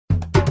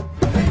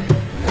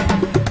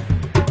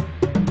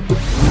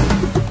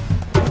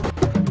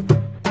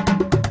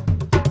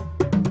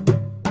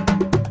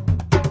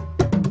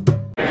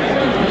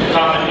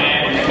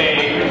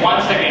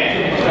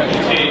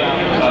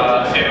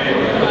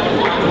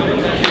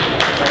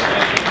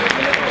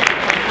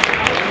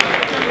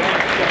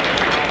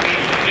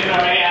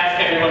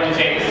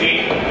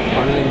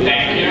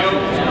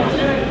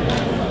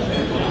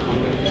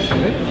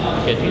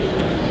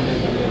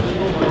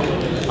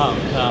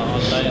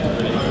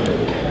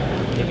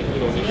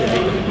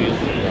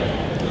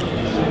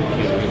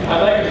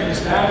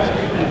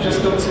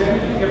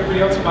think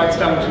everybody else bites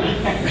down too.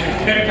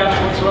 Can't catch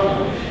what's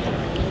wrong.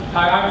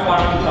 Hi, I'm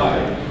Faran,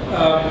 Tahir.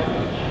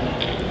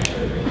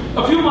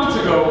 A few months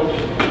ago,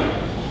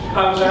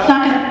 I was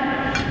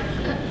asked...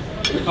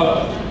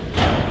 Hello?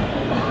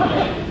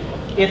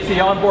 It's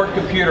the onboard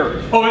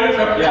computer. Oh, it is?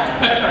 Okay.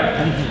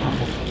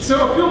 Yeah.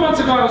 So a few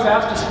months ago, I was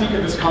asked to speak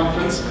at this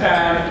conference,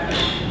 and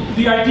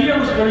the idea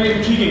was very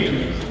intriguing to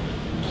me.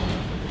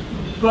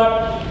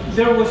 But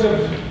there was a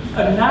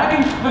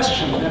nagging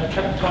question that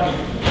kept bugging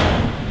me,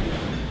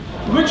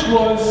 which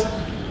was,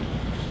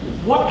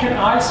 what can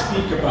I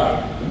speak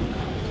about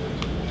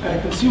at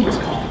a consumers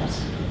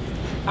conference?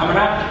 I'm an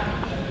actor,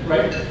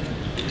 right?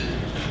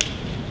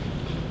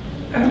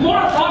 And the more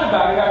I thought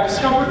about it, I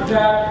discovered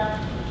that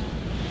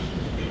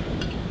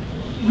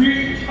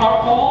we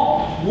are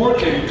all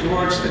working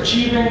towards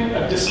achieving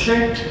a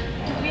distinct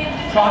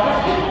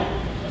product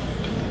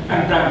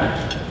and branding.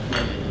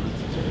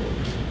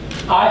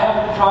 I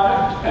have a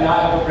product and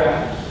I have a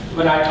brand.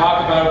 When I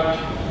talk about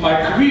my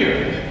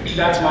career,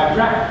 that's my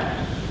brand.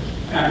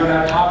 And when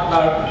I talk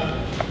about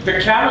the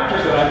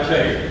characters that I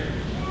play,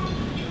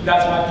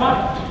 that's my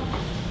product,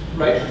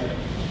 right?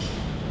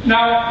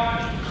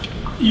 Now,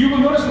 you will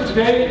notice that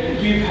today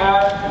we've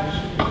had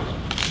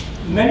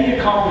many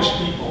accomplished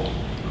people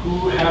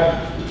who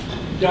have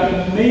done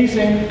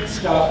amazing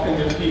stuff in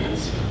their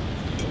fields.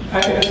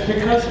 And it's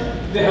because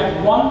they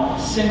have one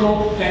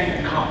single thing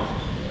in common,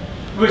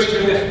 which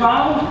is they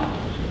found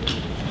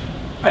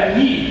a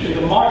need in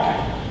the market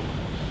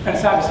and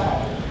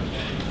satisfied it.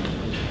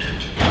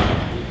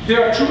 They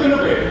are true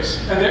innovators,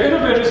 and they're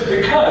innovators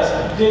because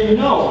they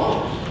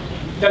know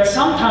that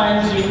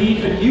sometimes you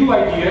need a new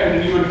idea in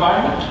a new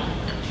environment.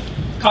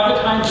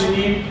 Other times you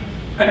need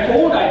an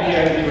old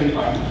idea in a new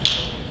environment.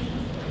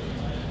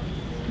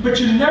 But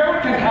you never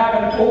can have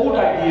an old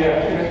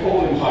idea in an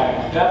old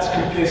environment. That's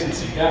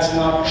complacency. That's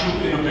not true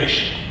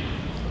innovation.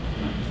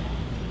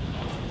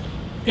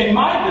 In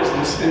my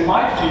business, in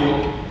my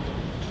field,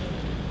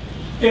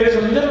 it is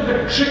a little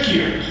bit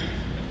trickier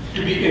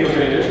to be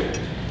innovative.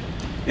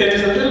 It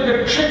is a little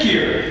bit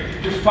trickier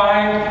to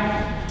find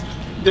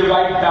the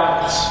right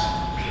balance.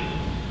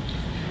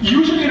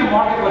 Usually in a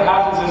market, what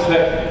happens is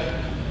that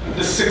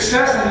the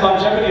success and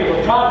longevity of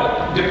a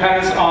product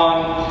depends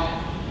on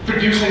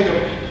producing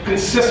a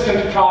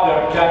consistent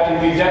product that can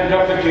be then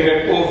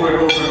replicated over and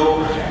over and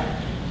over again.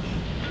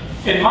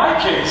 In my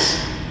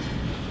case,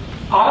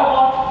 I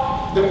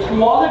want the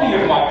quality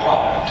of my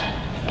product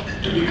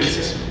to be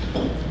consistent.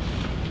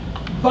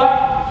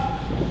 But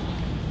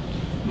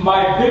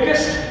my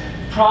biggest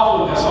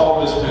problem has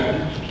always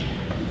been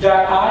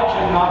that I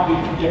cannot be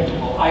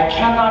predictable. I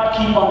cannot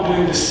keep on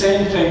doing the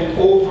same thing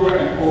over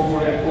and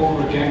over and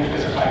over again,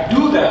 because if I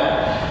do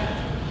that,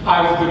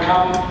 I will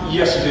become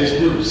yesterday's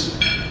news.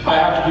 I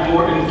have to be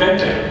more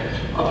inventive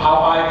of how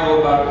I go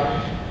about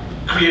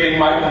creating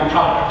my own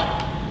product.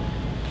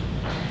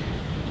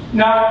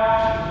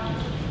 Now,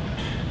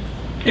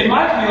 in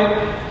my field,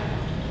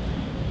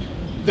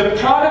 the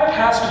product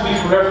has to be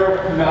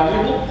forever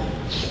malleable.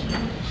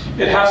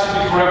 It has to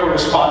be forever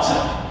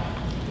responsive.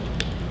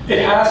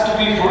 It has to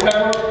be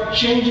forever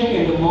changing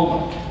in the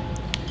moment.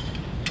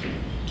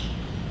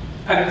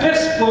 And this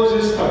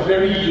poses a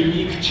very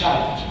unique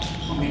challenge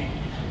for me.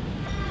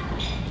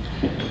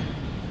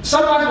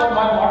 Sometimes what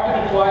my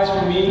market requires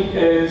from me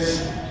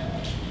is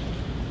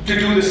to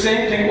do the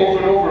same thing over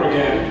and over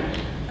again,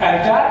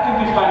 and that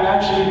can be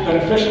financially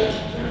beneficial,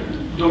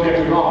 don't get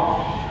me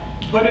wrong,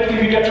 but it can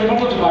be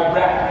detrimental to my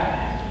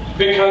brand,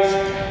 because,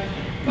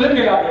 let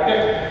me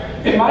elaborate,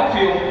 in my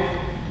field,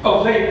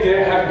 of late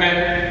there have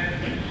been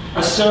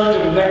a surge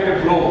of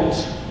negative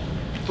roles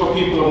for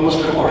people of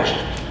Muslim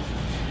origin.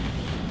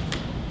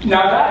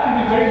 Now that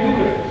can be very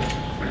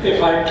lucrative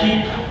if I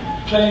keep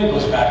playing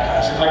those bad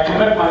guys, if I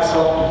commit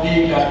myself to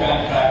being that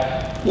bad guy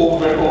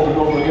over and over and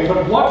over again.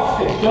 But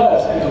what it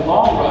does in the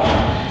long run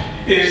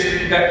is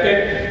that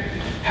it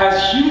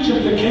has huge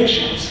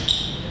implications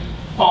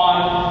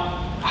on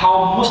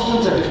how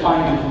Muslims are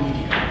defined in the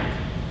media.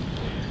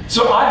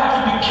 So I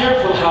have to be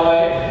careful how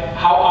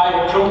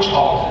I approach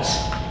all of this.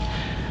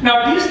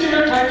 Now, these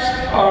stereotypes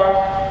are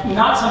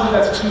not something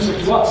that's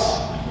exclusive to us.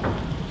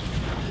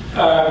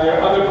 There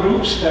are other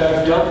groups that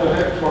have dealt with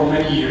it for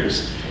many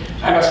years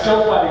and are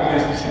still fighting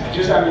against these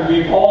images. I mean,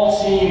 we've all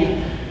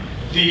seen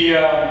the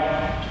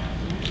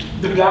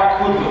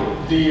black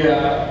hoodlum,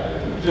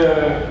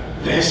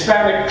 the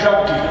Hispanic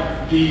drug dealer,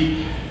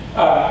 the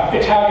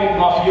Italian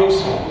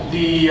mafioso,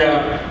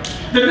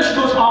 the list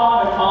goes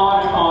on and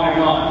on and on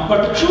and on.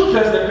 But the truth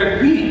is that when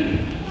we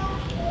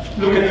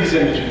look at these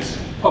images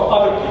of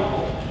other people,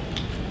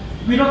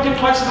 we don't think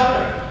twice about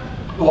it.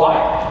 Why?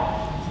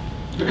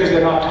 Because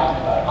they're not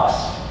talking about us.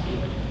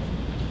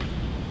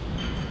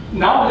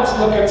 Now let's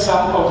look at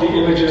some of the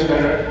images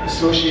that are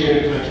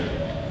associated with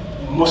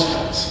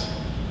Muslims.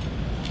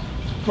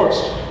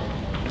 First,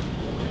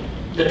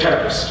 the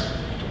terrorist,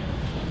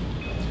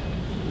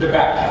 the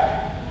bad guy,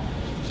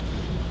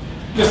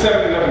 the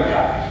 7-Eleven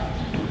guy,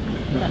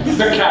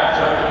 the cab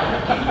driver.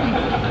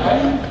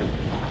 Right?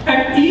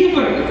 And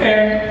even in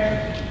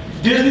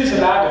Disney's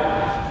Aladdin,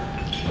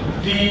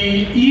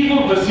 the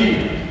evil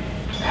vizier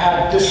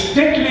had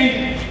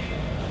distinctly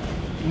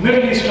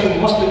Middle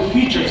Eastern Muslim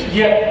features,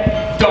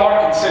 yet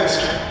dark and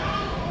sinister,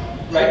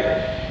 right?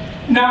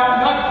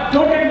 Now,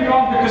 don't get me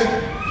wrong, because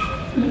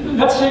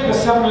let's take the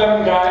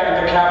 7-Eleven guy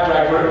and the cab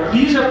driver.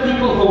 These are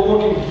people who are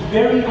working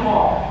very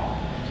hard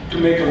to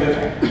make a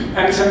living,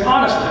 and it's an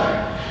honest living.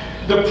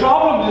 The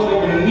problem is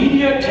that when the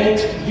media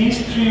takes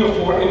these 3 or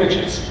 4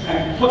 images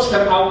and puts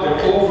them out there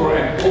over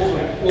and over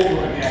and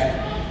over again,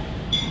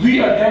 we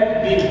are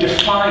then being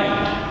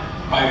defined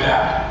by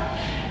that.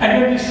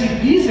 And when we see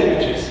these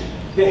images,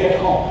 they hit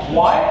home.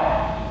 Why?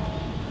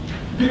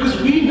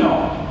 Because we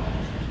know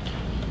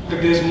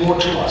that there's more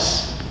to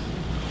us.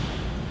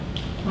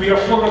 We are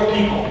full of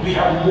people. We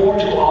have more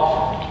to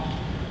offer.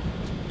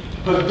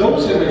 But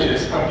those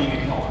images are being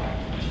ignored.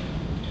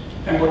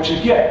 And what you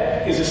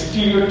get is a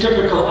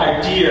stereotypical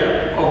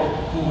idea of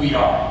who we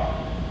are.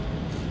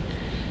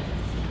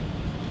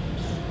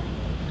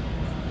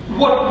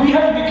 What we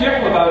have to be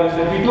careful about is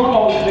that we don't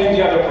always blame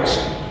the other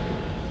person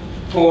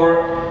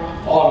for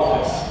all of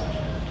this.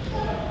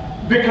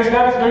 Because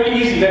that is very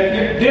easy,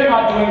 that they're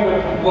not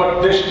doing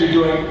what they should be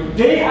doing.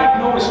 They have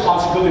no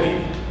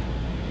responsibility.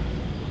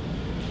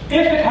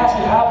 If it has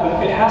to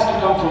happen, it has to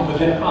come from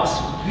within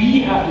us.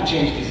 We have to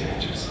change these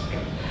images.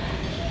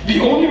 The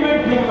only way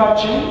to bring about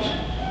change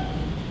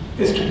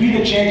is to be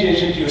the change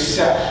agent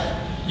yourself.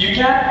 You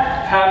can't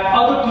have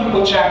other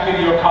people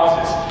champion your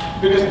causes,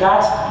 because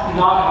that's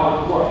not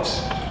how it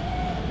works.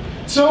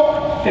 So,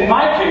 in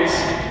my case,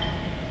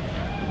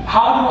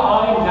 how do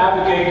I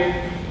navigate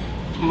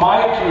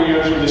my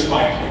career through this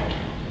minefield?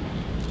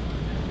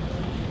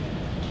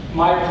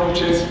 My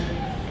approach is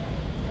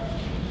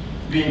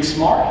being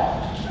smart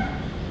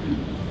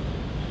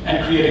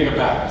and creating a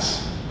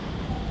balance.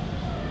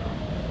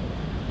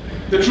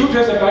 The truth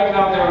is that right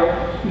now there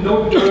are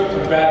no dearth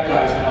of bad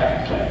guys that I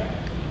can play.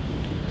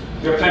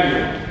 There are plenty of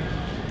them.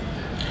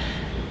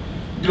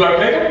 Do I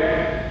play them?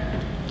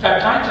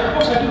 At times, of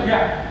course I do,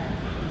 yeah.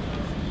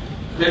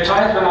 There are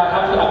times when I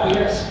have to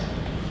acquiesce.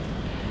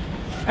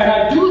 And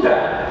I do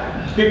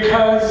that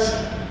because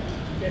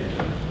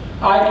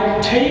I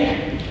can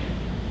take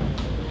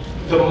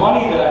the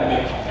money that I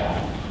make from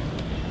that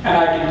and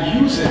I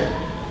can use it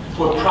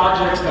for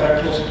projects that are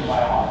closer to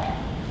my heart,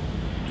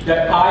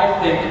 that I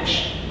think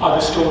are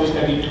the stories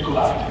that need to go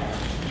out there.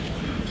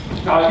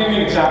 Now, I'll give you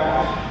an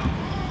example.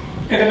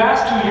 In the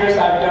last 2 years,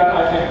 I've done,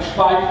 I think,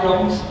 5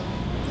 films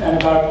and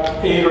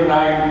about 8 or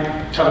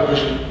 9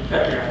 television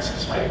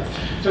appearances, right?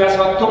 So that's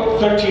about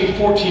 13,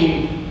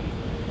 14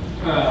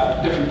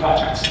 different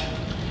projects.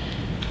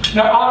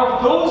 Now, out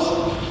of those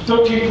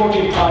 13,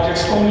 14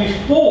 projects, only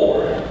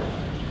 4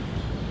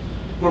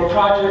 were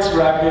projects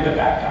where I played the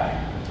bad guy.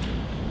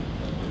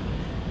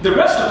 The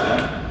rest of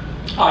them,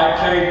 I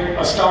played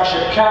a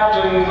starship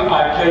captain,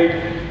 I played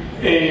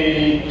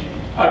a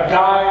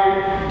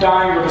guy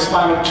dying with a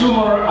spinal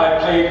tumor, I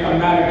played a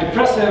manic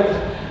depressive,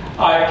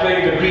 I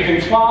played a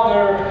grieving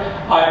father,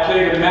 I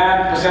played a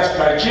man possessed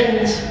by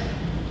jinns.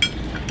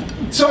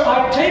 So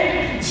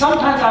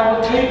sometimes I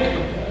will take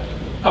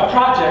a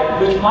project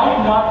which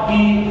might not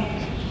be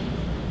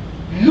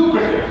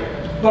lucrative,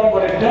 but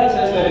what it does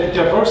is that it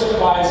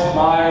diversifies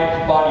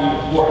my body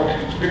of work.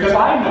 Because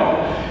I know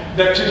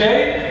that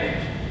today,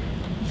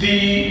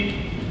 the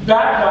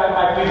bad guy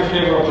might be the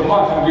flavor of the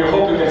month, and we're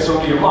hoping that it's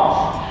only a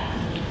month.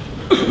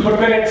 But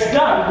when it's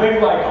done, where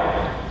do I go?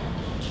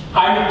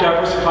 I need to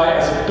diversify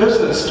as a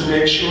business to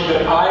make sure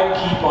that I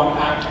keep on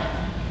acting.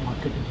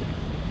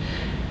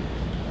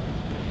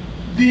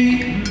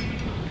 The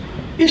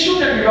issue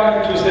that we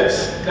got into is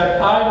this, that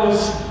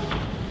last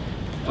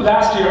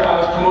year I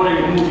was promoting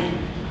a movie,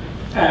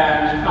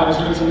 and I was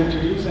doing some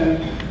interviews, and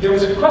there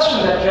was a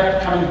question that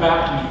kept coming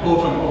back to me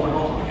over and over and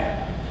over again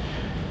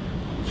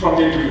from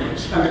the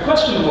interviewers. And the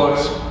question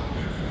was,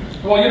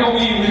 well, you know,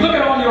 we look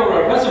at all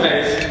your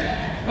resume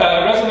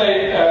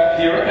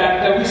here,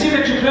 and we see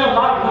that you play a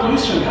lot of Middle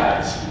Eastern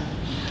guys.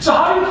 So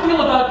how do you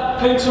feel about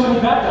playing so many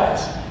bad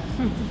guys?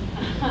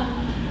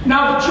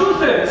 Now, the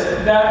truth is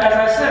that, as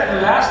I said, in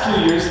the last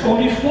 2 years,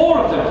 only 4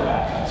 of them were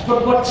bad guys.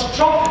 But what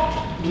struck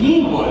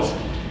me was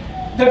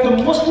that the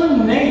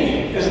Muslim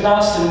name is now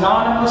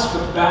synonymous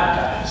with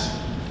bad guys.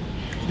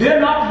 They're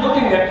not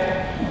looking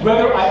at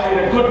whether I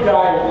played a good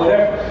guy or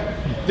whatever.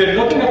 They're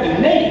looking at the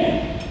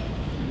name,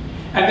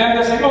 and then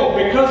they're saying, oh,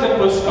 because it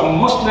was a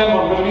Muslim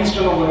or Middle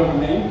Eastern or whatever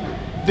name,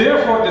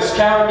 therefore this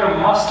character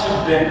must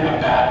have been a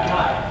bad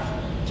guy.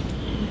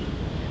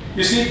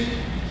 You see?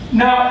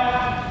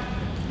 Now,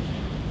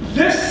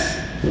 does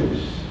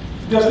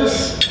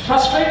this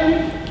frustrate me?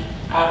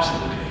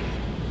 Absolutely.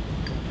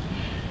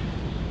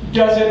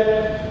 Does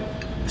it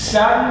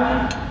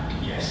sadden me?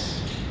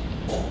 Yes.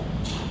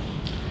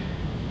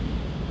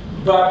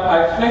 But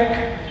I think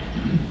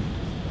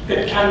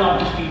it cannot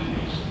defeat me.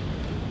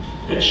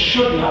 It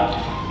should not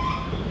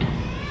defeat me.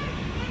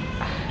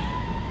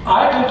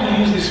 I tend to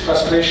use these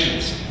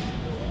frustrations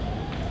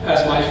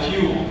as my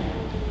fuel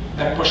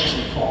that pushes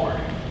me forward.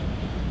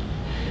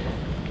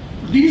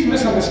 These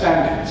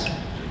misunderstandings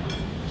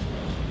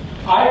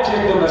I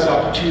take them as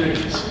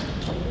opportunities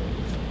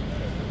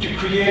to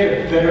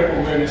create a better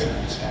awareness and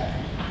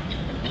understanding.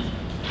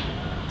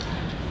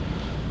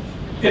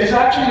 It is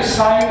actually a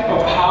sign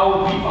of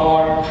how we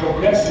are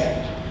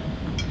progressing,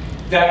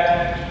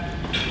 that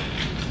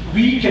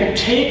we can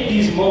take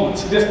these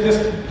moments,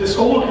 this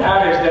old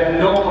adage that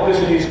no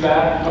publicity is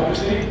bad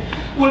publicity.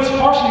 Well, it's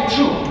partially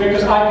true,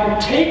 because I can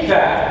take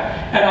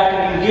that and I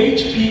can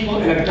engage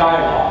people in a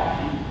dialogue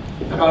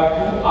about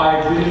who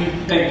I really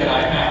think that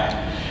I am.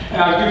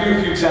 And I'll give you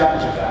a few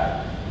examples of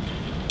that.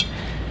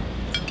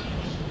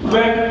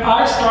 When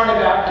I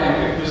started acting,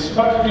 it was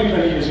about 15,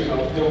 20 years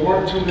ago, there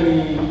weren't too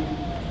many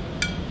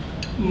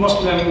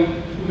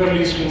Muslim, Middle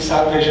Eastern,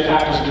 South Asian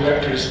actors and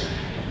directors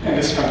in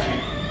this country.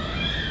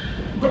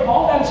 But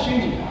all that is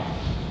changing now.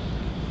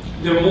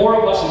 There are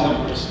more of us in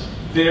numbers.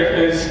 There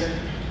is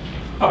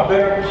a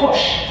better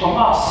push from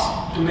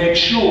us to make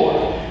sure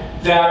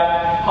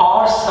that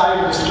our side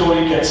of the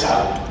story gets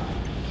out.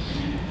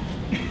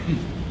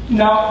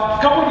 Now,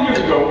 a couple of years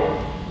ago,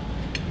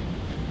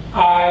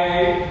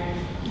 I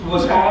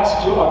was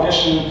asked to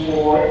audition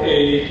for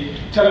a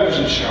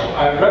television show.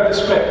 I read the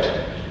script,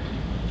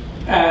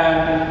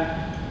 and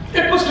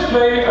it was to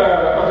play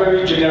a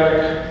very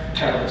generic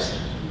terrorist.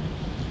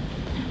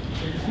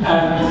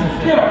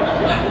 And, you know,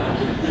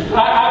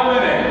 I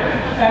went in,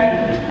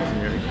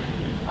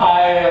 and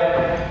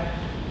I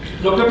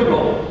looked at the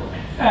role,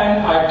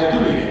 and I did the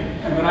reading.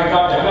 And when I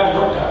got there, I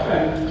looked up,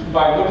 and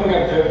by looking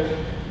at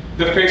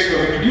the faces of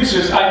the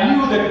producers, I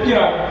knew that, you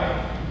know,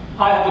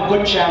 I have a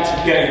good chance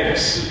of getting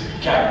this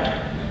character.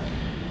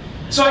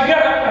 So I get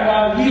up, and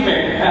I'm leaving,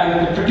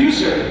 and the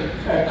producer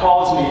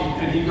calls me,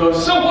 and he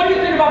goes, "So what do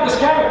you think about this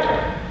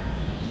character?"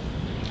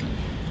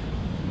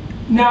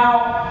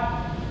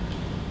 Now,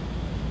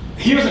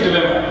 here's a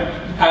dilemma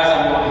as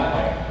I'm walking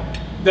away.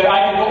 That I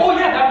can go, "Oh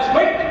yeah, that was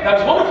great, that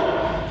was wonderful."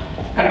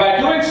 And by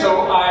doing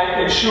so,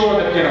 I ensure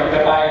that, you know,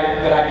 that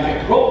I can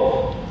get the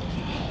role.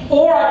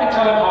 Or I can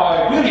tell him how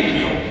I really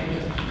feel.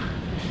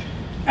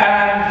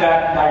 And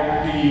that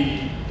might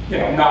be, you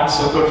know, not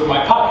so good for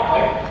my pocket,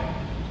 right?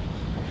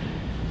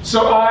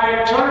 So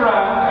I turned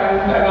around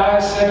and I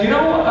said, "You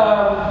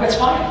know, it's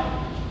fine.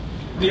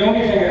 The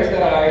only thing is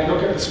that I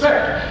look at the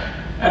script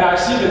and I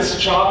see this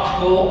chock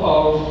full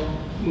of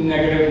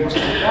negative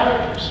Muslim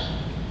characters.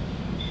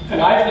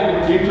 And I think it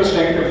would be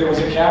interesting if there was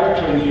a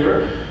character in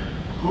here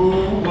who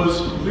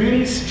was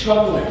really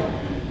struggling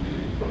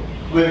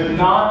with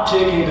not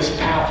taking this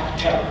path of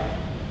terror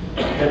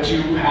that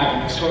you have in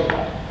your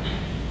storyline."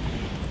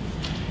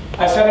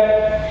 I said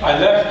it, I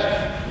left.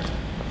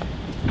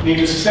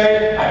 Needless to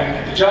say, I didn't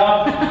get the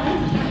job.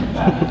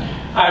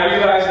 I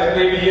realized that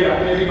maybe, you know,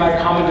 maybe my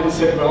comment didn't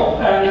sit well,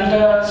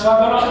 and so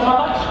I went on with my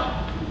life.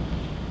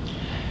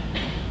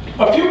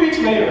 A few weeks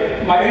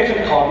later, my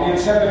agent called me and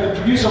said that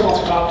the producer wants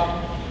to talk to me.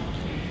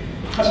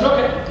 I said,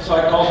 "Okay." So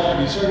I called the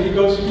producer, and he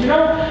goes, "You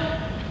know,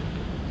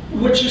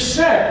 what you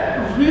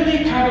said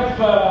really kind of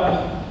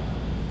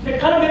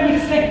made me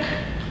think.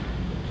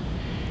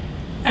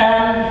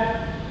 And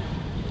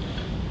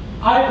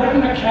I've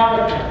written a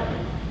character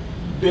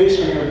based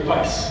on your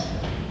advice.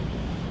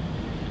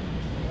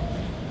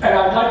 And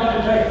I'd like you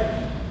to play it."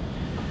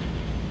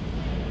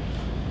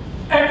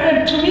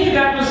 And to me,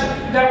 that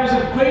was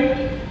a great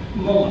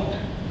moment,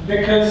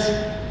 because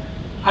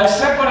I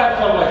said what I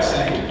felt like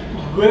saying,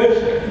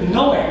 with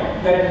knowing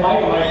that it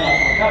might or might not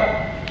work out.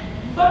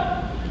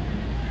 But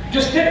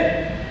just did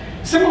it.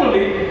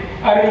 Similarly,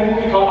 I did a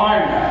movie called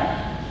Iron Man,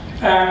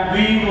 and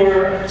we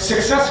were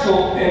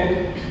successful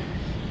in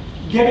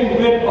getting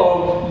rid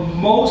of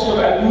most of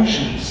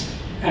allusions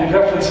and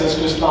references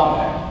to Islam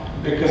in it,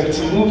 because it's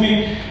a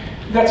movie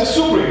that's a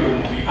superhero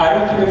movie. I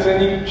don't think there's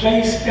any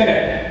place in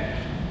it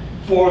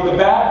for the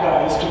bad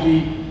guys to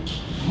be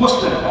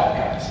Muslim bad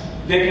guys.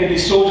 They can be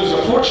soldiers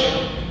of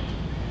fortune,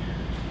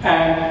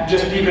 and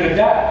just leave it at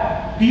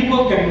that.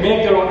 People can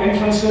make their own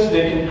inferences,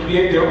 they can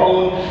create their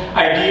own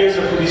ideas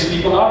of who these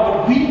people are,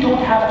 but we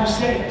don't have to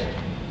say it.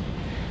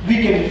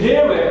 We can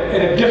layer it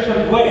in a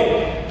different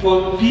way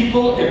for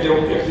people. If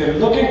they're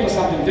looking for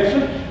something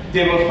different,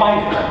 they will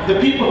find it. The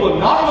people who are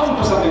not looking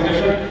for something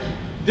different,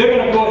 they're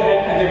going to go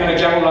ahead and they're going to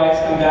generalize,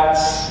 and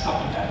that's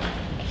up to them.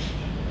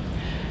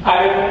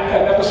 I did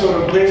an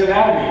episode of Grey's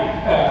Anatomy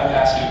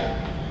last year,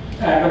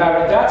 and when I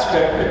read that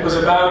script, it was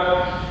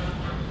about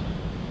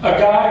a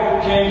guy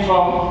who came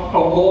from a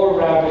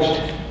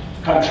war-ravaged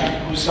country,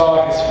 who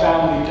saw his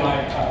family die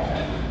in front of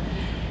him,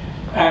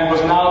 and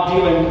was now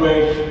dealing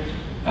with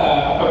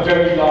a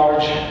very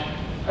large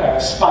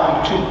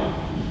spinal tumor.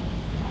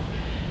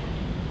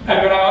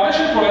 And when I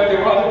auditioned for it,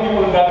 there were other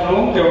people in that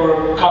room. There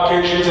were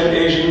Caucasians and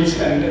Asians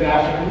and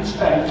Africans,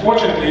 and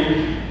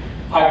fortunately,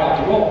 I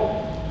got the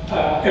role.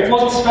 It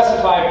wasn't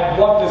specified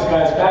what this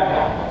guy's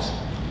background was.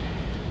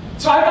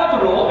 So I got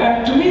the role,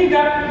 and to me,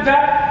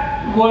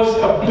 that was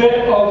a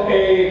bit of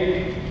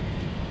a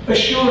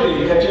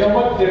surety that, you know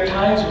what, there are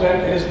times when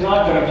it is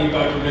not going to be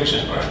about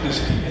religion or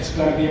ethnicity. It's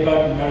going to be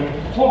about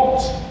numerical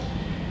performance.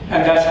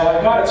 And that's how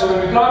I got it. So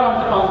when we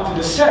got onto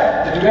the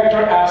set, the director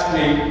asked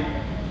me,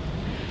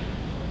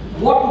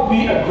 what would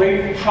be a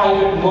great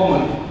private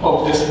moment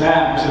of this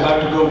man who's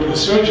about to go to a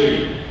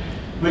surgery,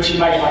 which he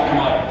might not come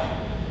out of?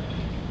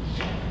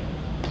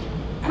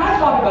 And I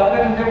thought about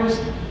it, and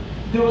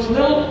there was a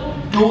little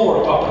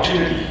door of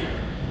opportunity here,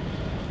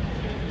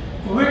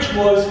 which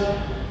was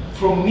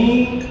for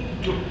me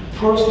to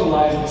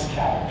personalize this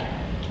character.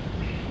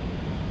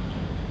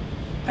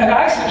 And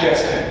I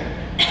suggested,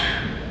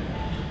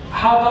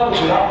 how about a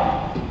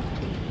drum?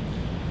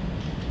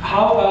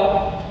 How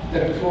about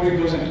that before he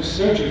goes into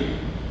surgery,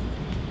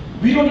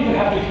 we don't even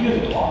have to hear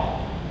the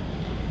dua.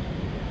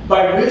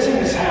 By raising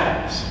his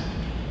hands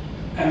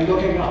and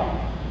looking up,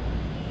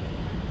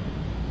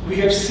 we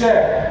have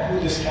said who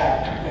this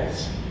character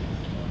is.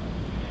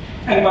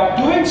 And by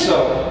doing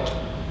so,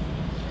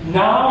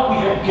 now we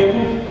have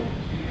given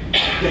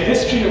the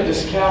history of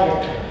this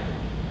character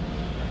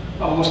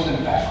a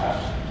Muslim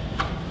background.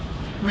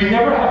 We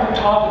never have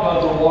to talk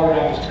about the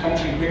war-ravaged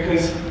country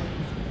because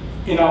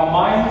in our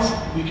minds,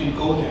 we can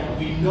go there.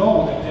 We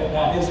know that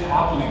that is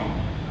happening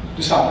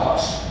to some of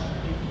us.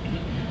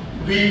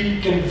 We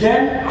can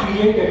then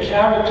create a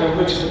character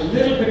which is a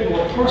little bit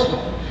more personal,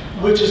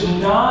 which is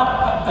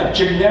not a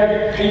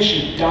generic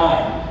patient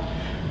dying,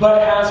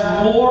 but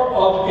has more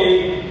of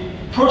a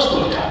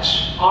personal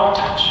touch, our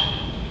touch.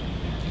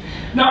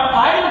 Now,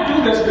 I don't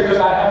do this because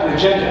I have an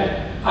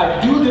agenda. I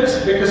do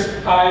this because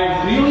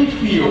I really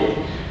feel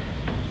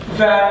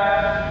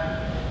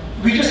that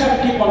we just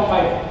have to keep on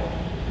fighting.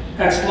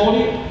 And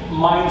slowly,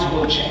 minds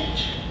will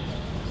change.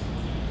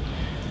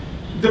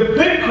 The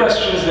big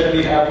questions that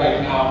we have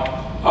right now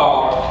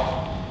are,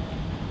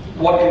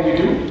 what can we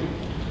do?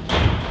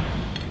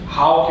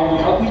 How can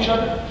we help each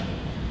other?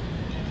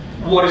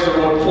 What is the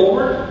road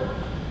forward?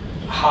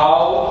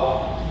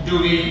 How do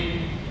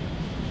we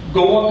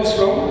go on this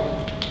road?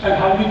 And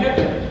how do we get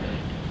there?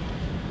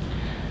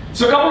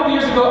 So a couple of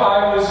years ago,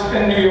 I was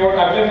in New York.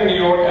 I've lived in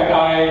New York, and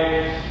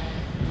I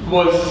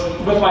was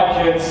with my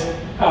kids.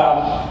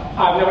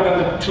 I've never done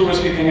the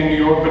touristy thing in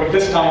New York, but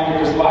this time,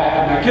 because I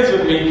had my kids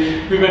with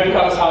me, we went to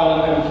Ellis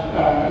Island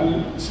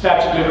and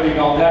Statue of Liberty and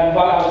all that. And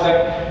while I was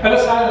at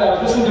Ellis Island,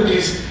 I was listening to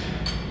these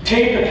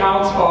taped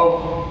accounts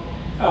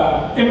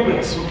of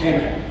immigrants who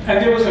came in.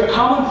 And there was a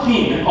common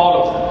theme in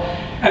all of them.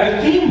 And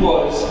the theme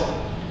was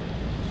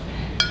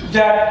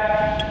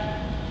that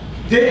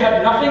they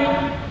had nothing,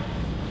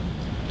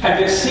 and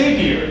their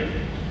savior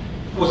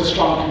was a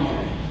strong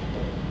community.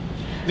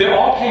 They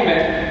all came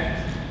in.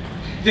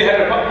 They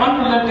had an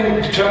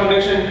unrelenting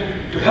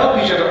determination to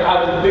help each other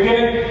out. In the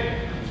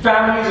beginning,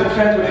 families and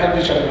friends would help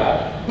each other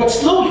out. But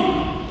slowly,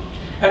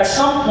 at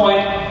some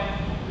point,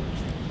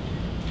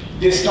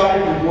 they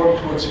started to work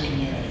towards a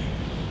community.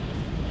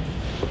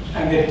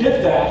 And they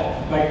did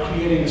that by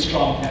creating a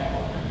strong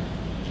network.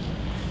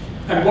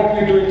 And what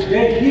we're doing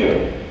today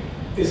here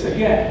is,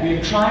 again,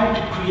 we're trying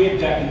to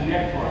create that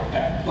network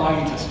that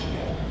binds us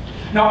together.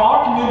 Now,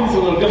 our community is a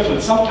little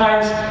different.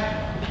 Sometimes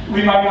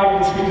we might not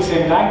even speak the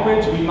same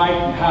language. We might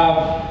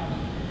have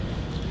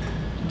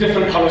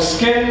different color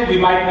skin. We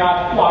might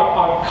not,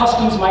 our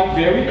customs might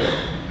vary.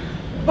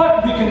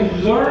 But we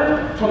can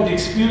learn from the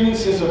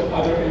experiences of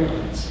other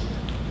immigrants.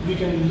 We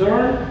can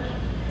learn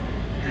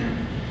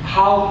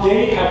how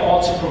they have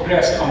also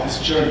progressed on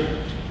this journey.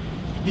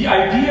 The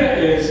idea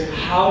is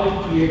how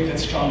to create that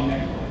strong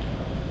network.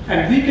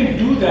 And we can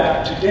do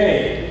that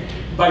today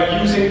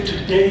by using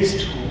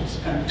today's tools.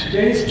 And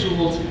today's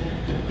tools,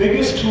 the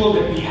biggest tool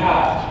that we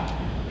have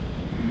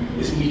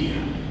is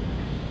media.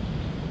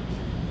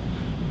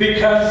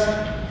 Because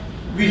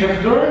we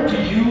have learned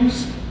to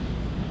use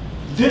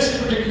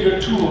this particular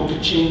tool to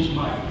change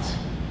minds.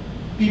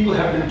 People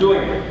have been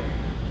doing it.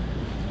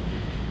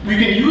 We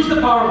can use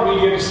the power of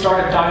media to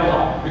start a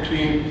dialogue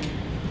between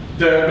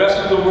the rest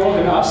of the world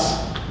and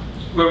us,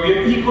 where we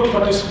are equal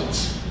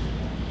participants,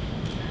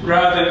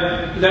 rather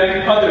than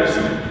letting others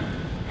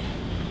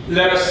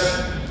let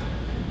us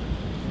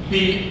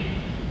be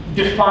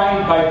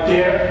defined by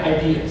their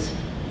ideas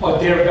or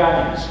their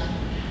values.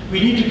 We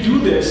need to do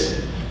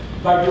this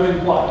by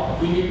doing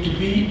what? We need to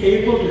be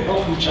able to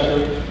help each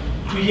other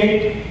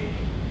create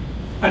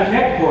a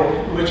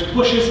network which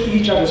pushes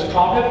each other's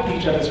product,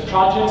 each other's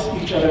projects,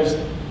 each other's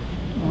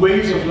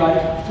ways of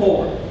life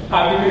forward.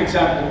 I'll give you an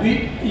example.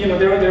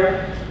 There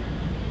are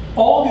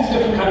all these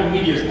different kind of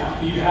medias now.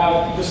 You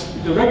have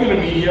the regular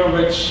media,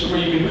 where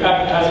you can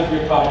advertise it for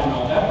your product and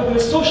all that, but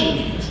there's social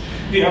medias.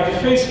 You have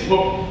the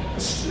Facebook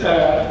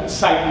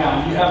site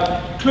now. You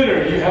have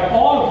Twitter. You have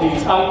all of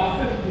these.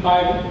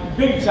 My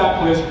big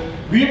example is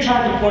we are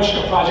trying to push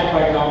a project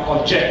right now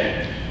called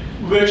Jinn,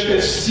 which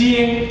is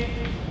seeing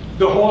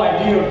the whole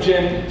idea of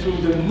Jinn through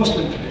the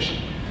Muslim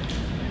tradition.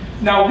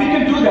 Now we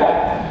can do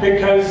that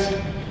because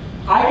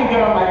I can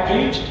get on my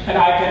page and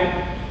I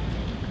can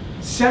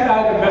send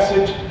out a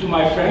message to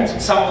my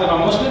friends. Some of them are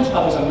Muslims,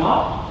 others are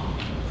not.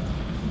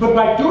 But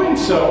by doing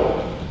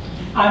so,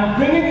 I'm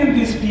bringing in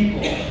these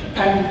people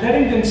and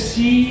letting them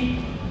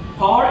see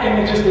our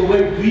images the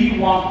way we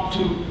want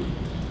to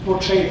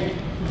portray them,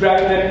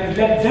 rather than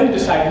let them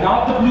decide,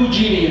 not the blue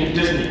genie in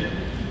Disney,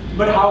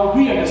 but how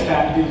we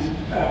understand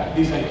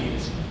these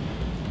ideas.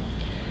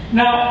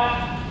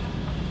 Now,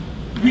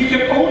 we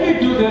can only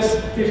do this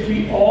if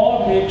we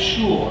all make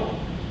sure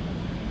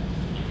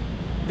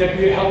that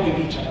we're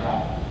helping each other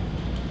out.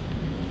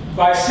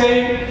 By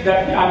saying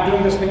that I'm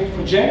doing this thing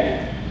for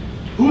Jen,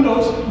 who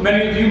knows,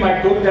 many of you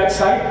might go to that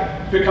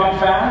site, become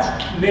fans,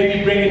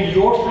 maybe bring in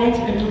your friends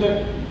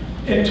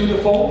into the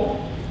fold,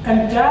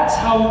 and that's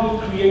how we will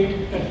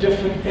create a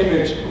different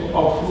image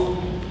of who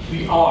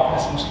we are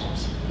as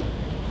Muslims.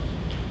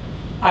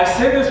 I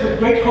say this with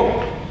great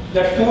hope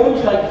that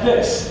forums like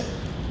this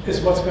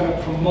is what's going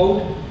to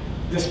promote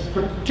this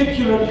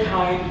particular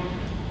kind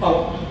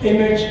of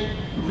image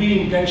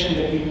reinvention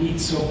that we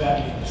need so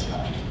badly in this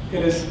country.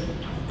 It is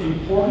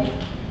important.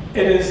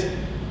 It is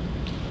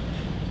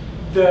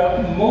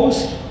the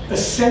most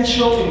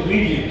essential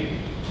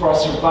ingredient for our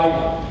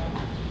survival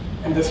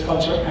in this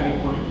culture, and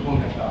it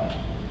won't have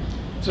done.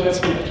 So let's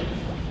do it.